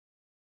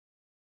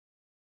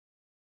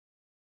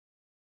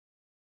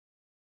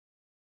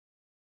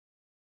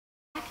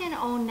back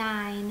in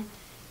 '09,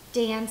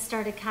 Dan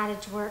started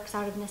Cottage Works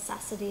out of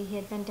necessity. He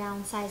had been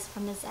downsized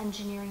from his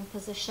engineering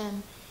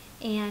position,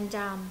 and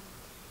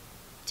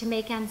to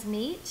make ends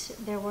meet,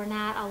 there were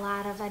not a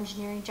lot of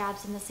engineering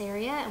jobs in this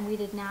area, and we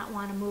did not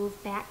want to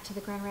move back to the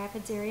Grand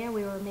Rapids area.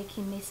 We were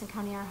making Mason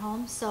County our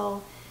home,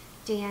 so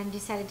Dan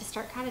decided to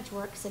start Cottage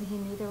Works, and he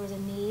knew there was a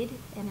need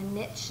and a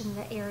niche in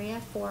the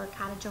area for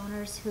cottage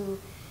owners who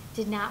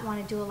did not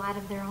want to do a lot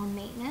of their own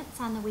maintenance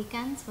on the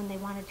weekends when they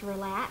wanted to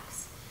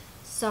relax.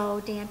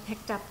 So Dan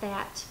picked up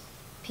that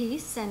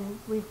piece, and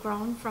we've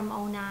grown from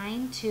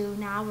 '09 to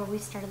now where we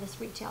started this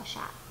retail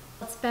shop.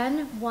 It's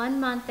been 1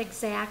 month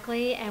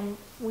exactly, and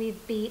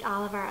we've beat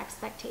all of our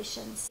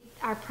expectations.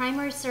 Our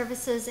primary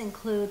services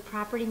include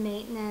property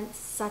maintenance,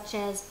 such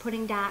as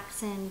putting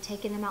docks in,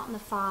 taking them out in the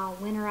fall,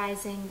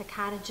 winterizing the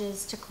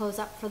cottages to close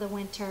up for the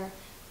winter,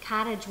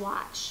 cottage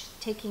watch,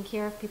 taking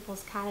care of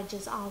people's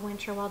cottages all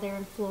winter while they're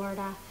in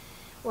Florida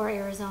or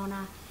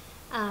Arizona.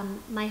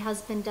 My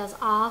husband does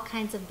all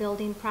kinds of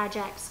building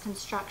projects,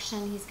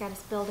 construction. He's got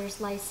his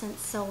builder's license.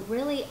 So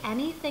really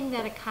anything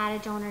that a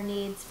cottage owner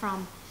needs,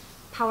 from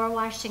power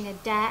washing a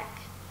deck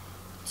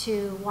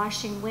to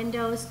washing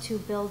windows to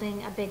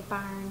building a big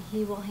barn,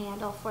 he will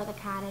handle for the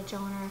cottage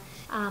owner.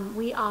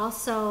 We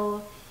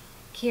also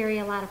carry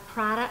a lot of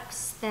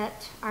products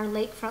that our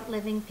lakefront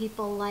living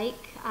people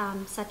like,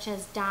 such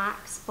as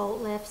docks,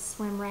 boat lifts,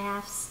 swim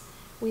rafts.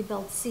 We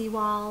build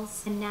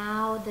seawalls. And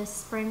now this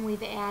spring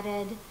we've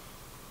added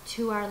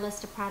to our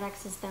list of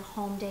products is the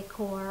home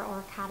decor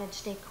or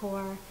cottage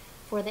decor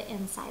for the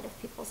inside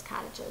of people's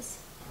cottages.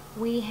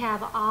 We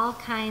have all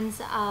kinds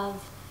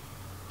of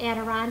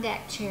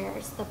Adirondack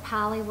chairs, the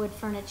polywood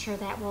furniture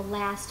that will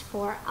last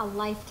for a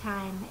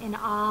lifetime in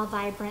all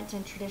vibrant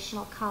and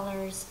traditional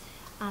colors,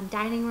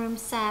 dining room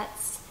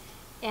sets,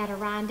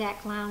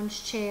 Adirondack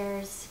lounge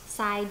chairs,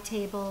 side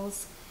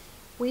tables.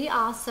 We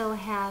also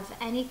have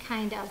any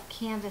kind of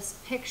canvas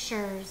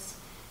pictures,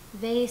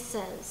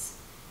 vases,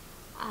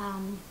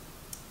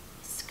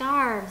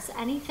 scarves,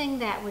 anything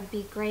that would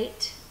be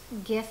great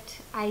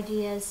gift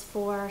ideas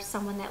for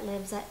someone that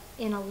lives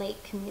in a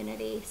lake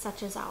community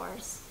such as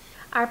ours.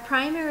 Our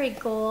primary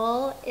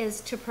goal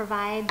is to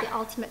provide the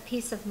ultimate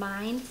peace of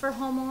mind for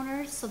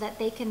homeowners so that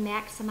they can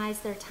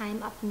maximize their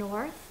time up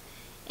north,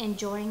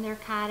 enjoying their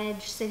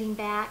cottage, sitting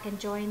back,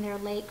 enjoying their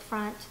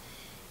lakefront.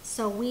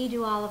 So we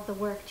do all of the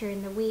work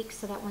during the week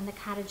so that when the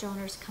cottage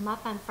owners come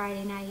up on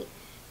Friday night,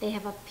 they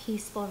have a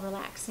peaceful,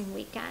 relaxing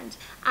weekend.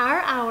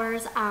 Our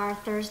hours are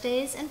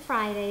Thursdays and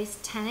Fridays,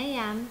 10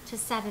 a.m. to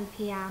 7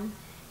 p.m.,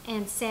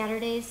 and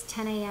Saturdays,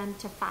 10 a.m.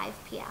 to 5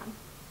 p.m.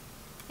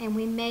 And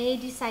we may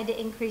decide to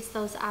increase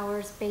those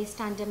hours based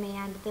on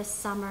demand this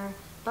summer,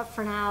 but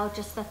for now,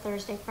 just the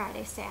Thursday,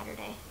 Friday,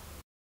 Saturday.